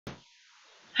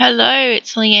Hello,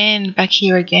 it's Leanne back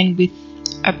here again with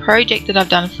a project that I've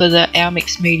done for the Our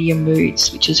Mixed Media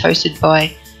Moods, which is hosted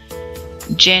by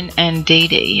Jen and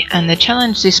Dee, and the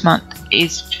challenge this month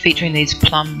is featuring these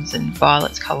plums and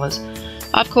violets colours.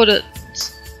 I've called it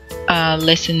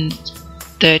lesson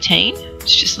 13.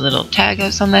 It's just a little tag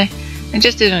or something there, and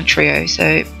just did it in a trio,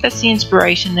 so that's the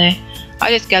inspiration there. I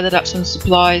just gathered up some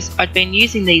supplies. I'd been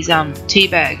using these tea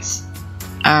bags,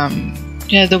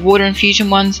 the water infusion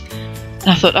ones, and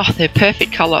I thought, oh, they're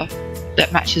perfect colour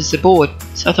that matches the board,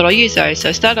 so I thought I'll use those. So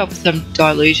I started off with some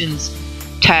Dylusions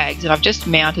tags, and I've just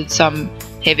mounted some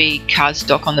heavy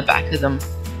cardstock on the back of them,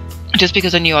 just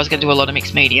because I knew I was going to do a lot of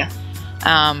mixed media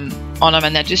on them,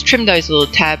 and then just trimmed those little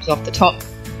tabs off the top.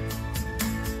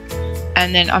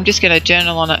 And then I'm just going to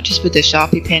journal on it just with the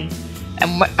Sahrpie pen.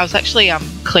 And I was actually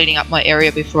cleaning up my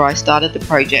area before I started the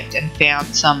project and found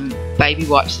some baby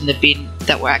wipes in the bin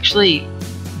that were actually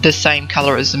the same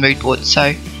colour as the mood board, so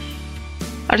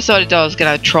I decided I was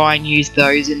going to try and use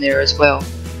those in there as well.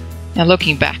 Now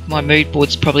looking back, my mood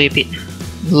board's probably a bit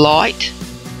light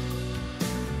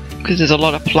because there's a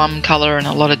lot of plum colour and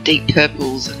a lot of deep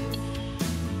purples,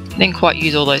 and I didn't quite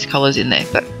use all those colours in there,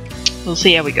 but we'll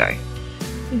see how we go.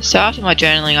 So after my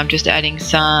journaling, I'm just adding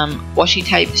some washi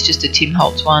tape. It's just a Tim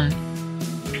Holtz one,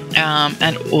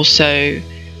 and also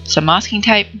some masking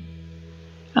tape,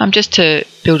 just to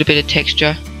build a bit of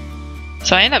texture.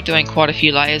 So I ended up doing quite a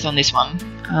few layers on this one.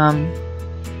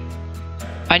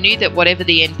 I knew that whatever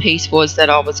the end piece was, that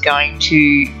I was going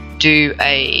to do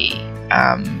a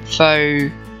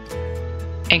faux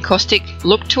encaustic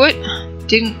look to it.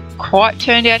 Didn't quite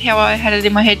turn out how I had it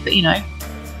in my head, but you know,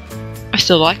 I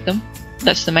still like them.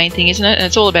 That's the main thing, isn't it? And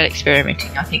it's all about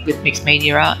experimenting, I think, with mixed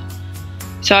media art.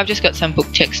 So I've just got some book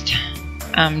text,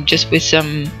 just with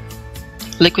some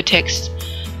Liquitex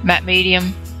matte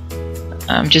medium.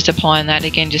 Just applying that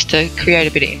again just to create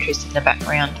a bit of interest in the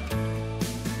background.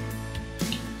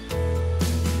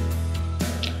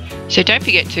 So don't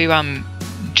forget to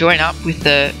join up with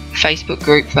the Facebook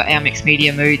group for Our Mixed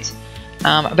Media Moods.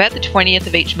 About the 20th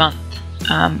of each month,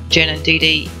 Jen and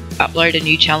Dee upload a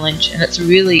new challenge, and it's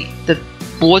really, the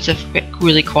boards are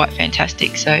really quite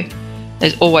fantastic, so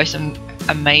there's always some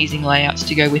amazing layouts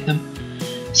to go with them.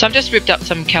 So I've just ripped up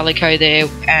some calico there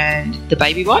and the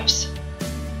baby wipes.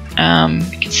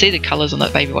 You can see the colours on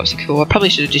that baby wipes are cool. I probably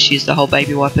should have just used the whole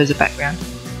baby wipe as a background.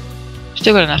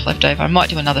 Still got enough left over. I might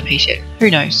do another piece yet.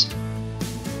 Who knows?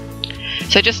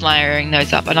 So just layering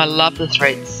those up, and I love the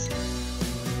threads.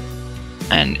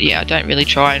 And yeah, I don't really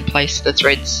try and place the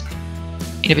threads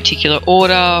in a particular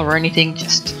order or anything,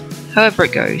 just however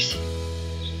it goes.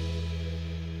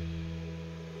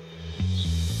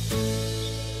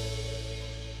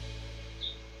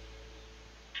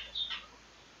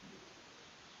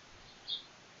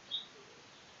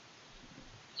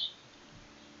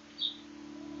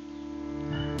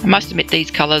 I must admit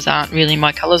these colours aren't really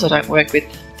my colours. I don't work with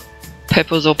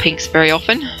purples or pinks very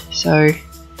often, so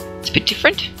it's a bit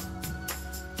different.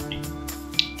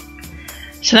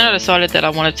 So then I decided that I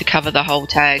wanted to cover the whole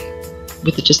tag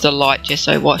with just a light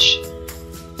gesso wash.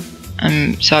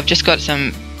 So I've just got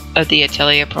some of the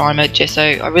Atelier primer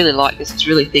gesso. I really like this, it's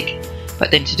really thick,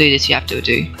 but then to do this you have to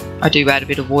I do add a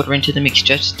bit of water into the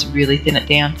mixture just to really thin it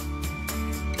down.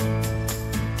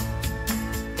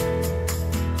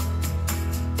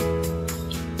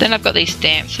 Then I've got these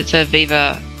stamps. It's a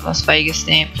Viva Las Vegas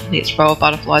stamp. I think it's Row of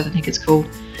Butterflies, I think it's called,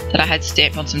 that I had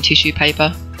stamped on some tissue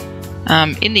paper.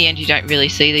 In the end you don't really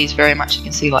see these very much. You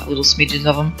can see like little smidges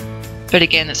of them. But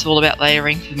again, it's all about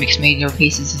layering for mixed media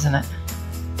pieces, isn't it?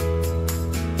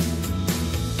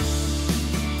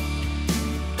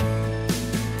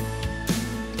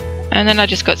 And then I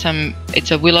just got some,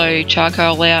 it's a Willow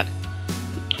charcoal out,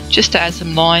 just to add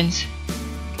some lines.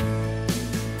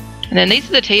 And then these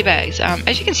are the tea bags.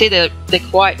 As you can see, they're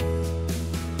quite,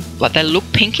 like, they look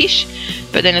pinkish,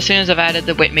 but then as soon as I've added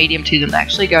the wet medium to them, they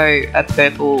actually go a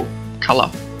purple colour.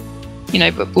 You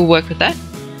know, but we'll work with that.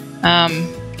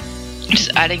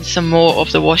 Just adding some more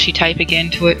of the washi tape again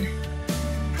to it.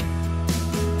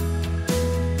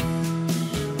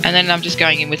 And then I'm just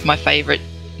going in with my favourite,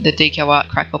 the DecoArt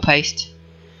Crackle Paste,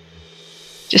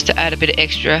 just to add a bit of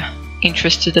extra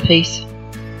interest to the piece.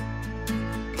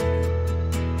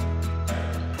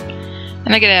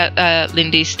 And I get out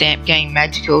Lindy's Stamp Gang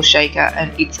Magical Shaker,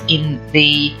 and it's in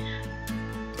the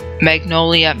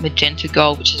Magnolia Magenta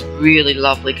Gold, which is a really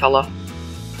lovely colour.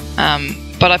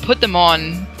 But I put them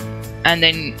on, and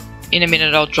then in a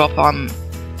minute I'll drop a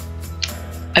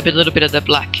little bit of the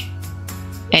black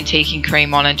antiquing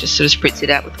cream on and just sort of spritz it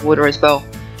out with water as well.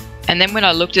 And then when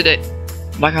I looked at it,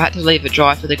 like, I had to leave it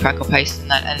dry for the Crackle Paste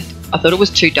and that, and I thought it was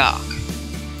too dark.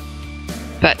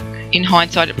 but in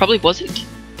hindsight it probably wasn't.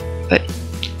 But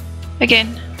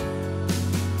again,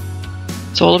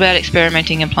 it's all about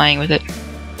experimenting and playing with it.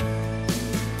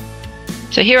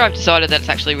 So here I've decided that it's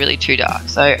actually really too dark,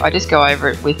 so I just go over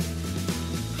it with,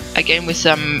 again, with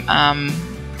some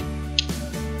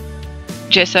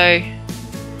gesso.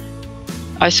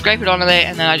 I scrape it onto there,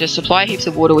 and then I just apply heaps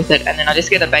of water with it, and then I just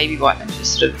get a baby wipe and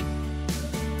just sort of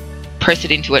press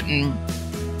it into it and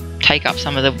take up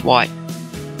some of the white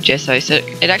gesso. So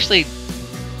it actually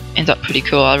ends up pretty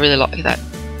cool. I really like that,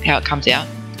 how it comes out.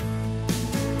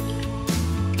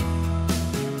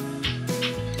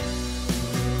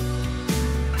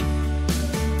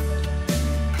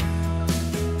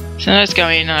 So I'm just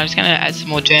going in and I'm just going to add some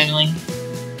more journaling.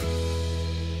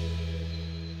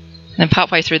 And then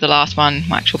partway through the last one,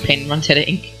 my actual pen runs out of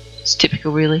ink. It's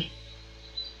typical, really.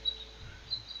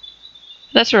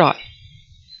 But that's alright.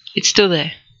 It's still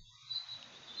there.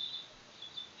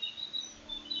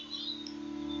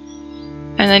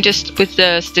 And then just with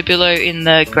the Stabilo in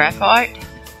the graphite,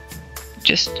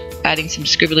 just adding some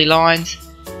scribbly lines.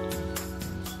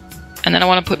 And then I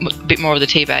want to put a bit more of the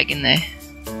tea bag in there.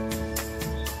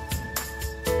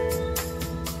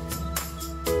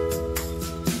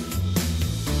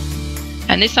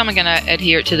 And this time I'm going to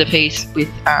adhere it to the piece with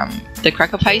the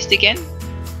Crackle Paste again.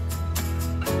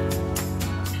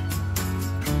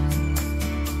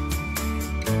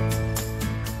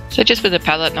 So just with a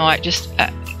palette knife, just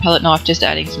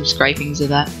adding some scrapings of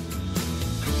that.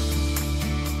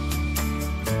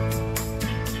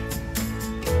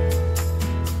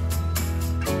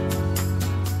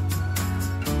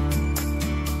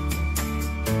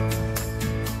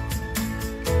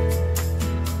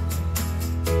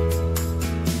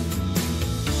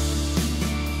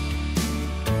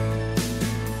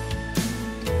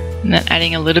 And then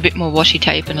adding a little bit more washi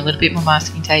tape and a little bit more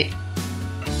masking tape.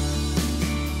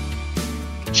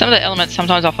 Some of the elements,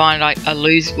 sometimes I find I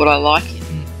lose what I like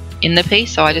in the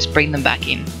piece, so I just bring them back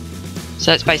in.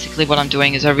 So that's basically what I'm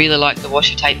doing, is I really like the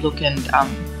washi tape look, and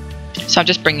so I'm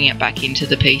just bringing it back into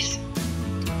the piece.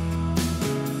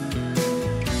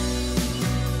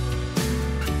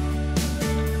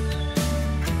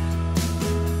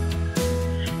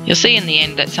 You'll see in the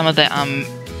end that some of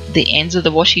the ends of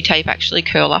the washi tape actually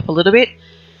curl up a little bit,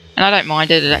 and I don't mind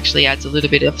it. It actually adds a little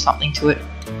bit of something to it.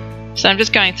 So I'm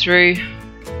just going through,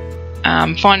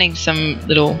 finding some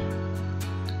little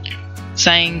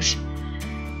sayings,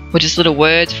 or just little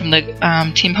words from the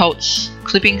Tim Holtz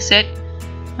clipping set.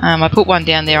 I put one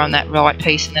down there on that right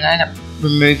piece, and then I end up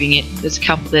removing it. There's a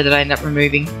couple there that I end up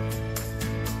removing.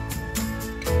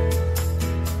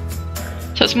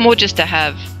 So it's more just to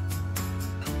have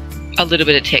a little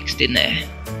bit of text in there.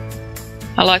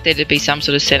 I like there to be some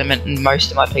sort of sentiment in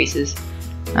most of my pieces.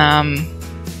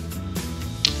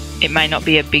 It may not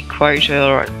be a big quote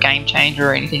or a game changer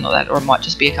or anything like that, or it might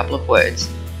just be a couple of words.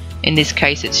 In this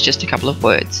case, it's just a couple of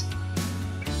words.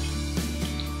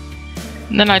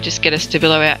 And then I just get a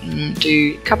Stabilo out and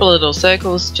do a couple of little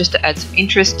circles just to add some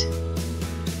interest.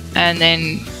 And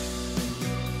then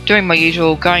doing my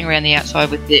usual, going around the outside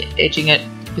with the edging it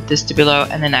with the Stabilo,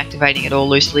 and then activating it all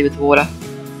loosely with water.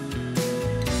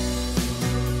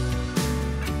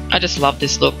 I just love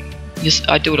this look.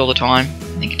 I do it all the time.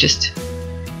 I think it just,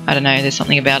 I don't know, there's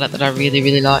something about it that I really,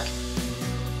 really like.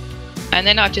 And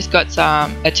then I've just got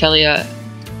some Atelier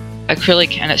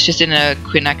acrylic, and it's just in a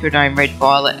Quinacridone Red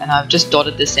Violet, and I've just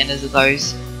dotted the centers of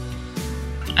those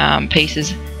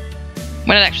pieces.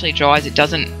 When it actually dries, it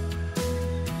doesn't,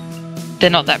 they're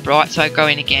not that bright, so I go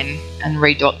in again and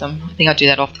redot them. I think I do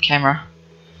that off the camera.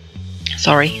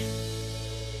 Sorry.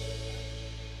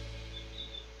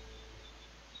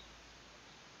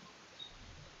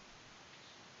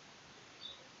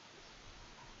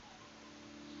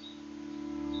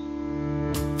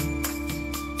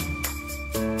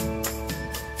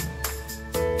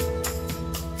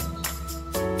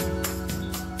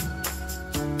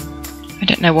 I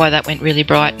don't know why that went really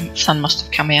bright. The sun must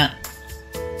have come out.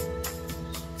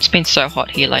 It's been so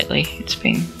hot here lately. It's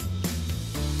been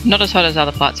not as hot as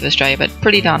other parts of Australia, but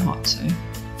pretty darn hot. So.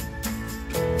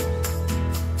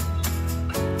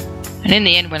 And in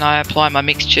the end, when I apply my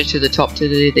mixture to the top to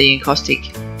do the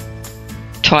encaustic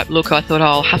type look, I thought, oh,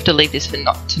 I'll have to leave this for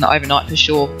overnight for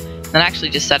sure. And I actually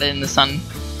just sat it in the sun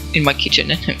in my kitchen,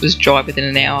 and it was dry within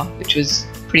an hour, which was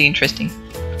pretty interesting.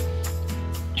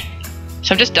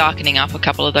 So I'm just darkening up a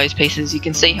couple of those pieces. You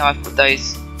can see how I've put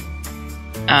those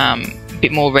a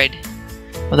bit more red,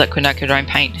 or that quinacridone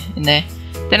paint in there.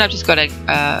 Then I've just got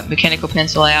a mechanical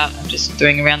pencil out. I'm just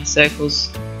doing around the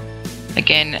circles.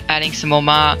 Again, adding some more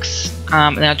marks,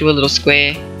 and then I'll do a little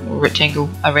square or rectangle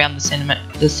around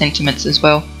the sentiments as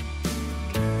well.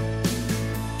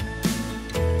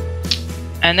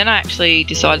 And then I actually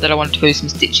decided that I wanted to do some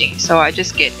stitching, so I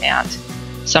just get out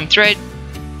some thread.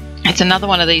 It's another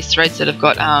one of these threads that have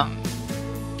got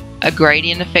a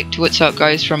gradient effect to it, so it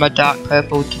goes from a dark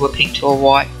purple to a pink to a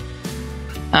white.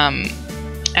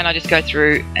 And I just go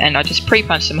through and I just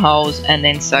pre-punch some holes and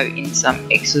then sew in some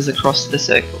X's across the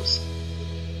circles.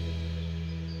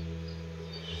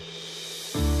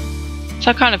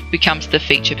 So it kind of becomes the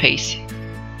feature piece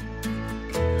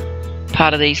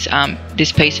part of these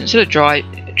this piece, and sort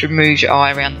of moves your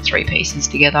eye around the three pieces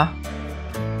together.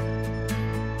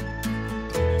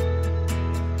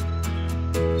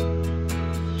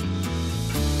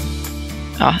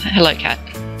 Oh, hello cat.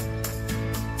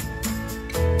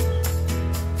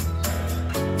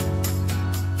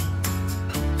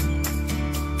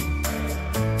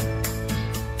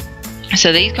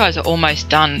 So these guys are almost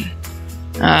done.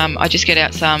 I just get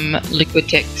out some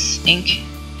Liquitex ink,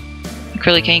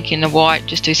 acrylic ink in the white,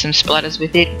 just do some splatters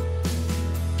with it.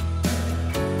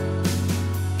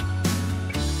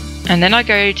 And then I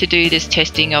go to do this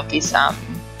testing of this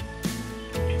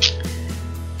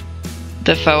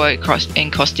the faux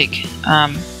encaustic. I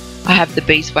have the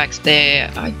beeswax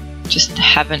there. I just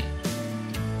haven't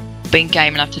been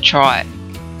game enough to try it,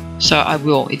 so I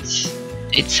will. It's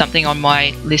something on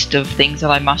my list of things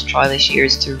that I must try this year,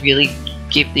 is to really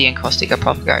give the encaustic a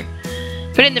proper go.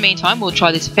 But in the meantime, we'll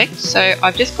try this effect. So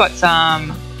I've just got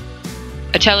some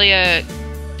Atelier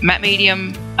matte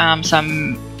medium, so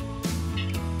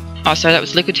that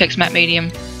was Liquitex matte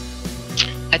medium.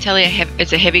 Atelier,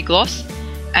 it's a heavy gloss,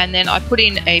 and then I put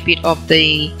in a bit of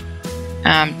the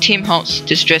Tim Holtz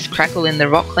Distress Crackle in the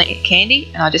rock candy,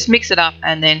 and I just mix it up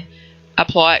and then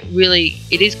apply it. Really,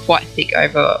 it is quite thick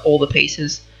over all the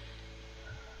pieces.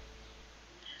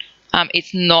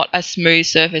 It's not a smooth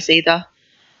surface either.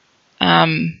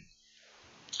 I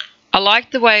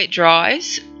like the way it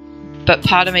dries, but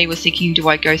part of me was thinking, do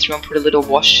I go through and put a little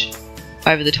wash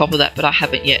over the top of that, but I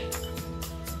haven't yet.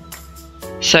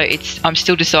 So I'm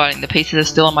still deciding. The pieces are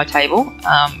still on my table,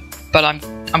 but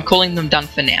I'm calling them done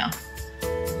for now.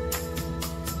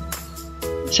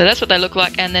 So that's what they look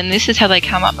like, and then this is how they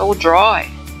come up all dry.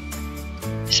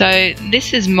 So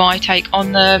this is my take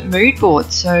on the mood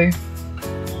board. So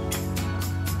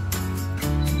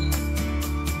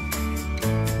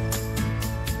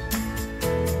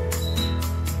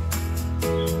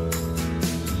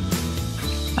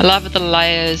I love the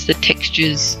layers, the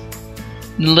textures,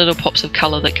 the little pops of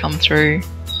colour that come through.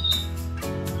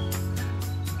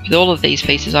 With all of these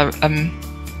pieces,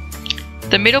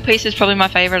 the middle piece is probably my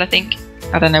favourite, I think.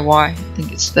 I don't know why. I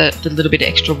think it's the little bit of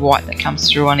extra white that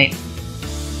comes through on it.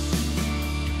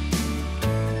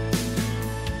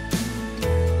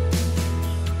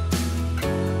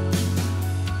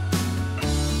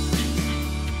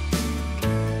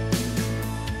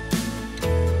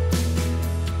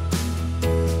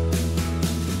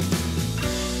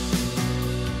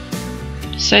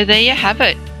 So there you have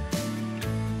it.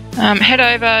 Head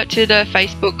over to the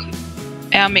Facebook,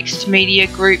 our mixed media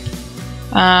group.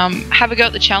 Have a go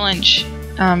at the challenge.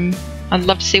 I'd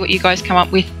love to see what you guys come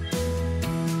up with.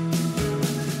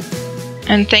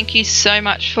 And thank you so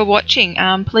much for watching.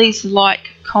 Please like,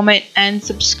 comment and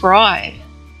subscribe.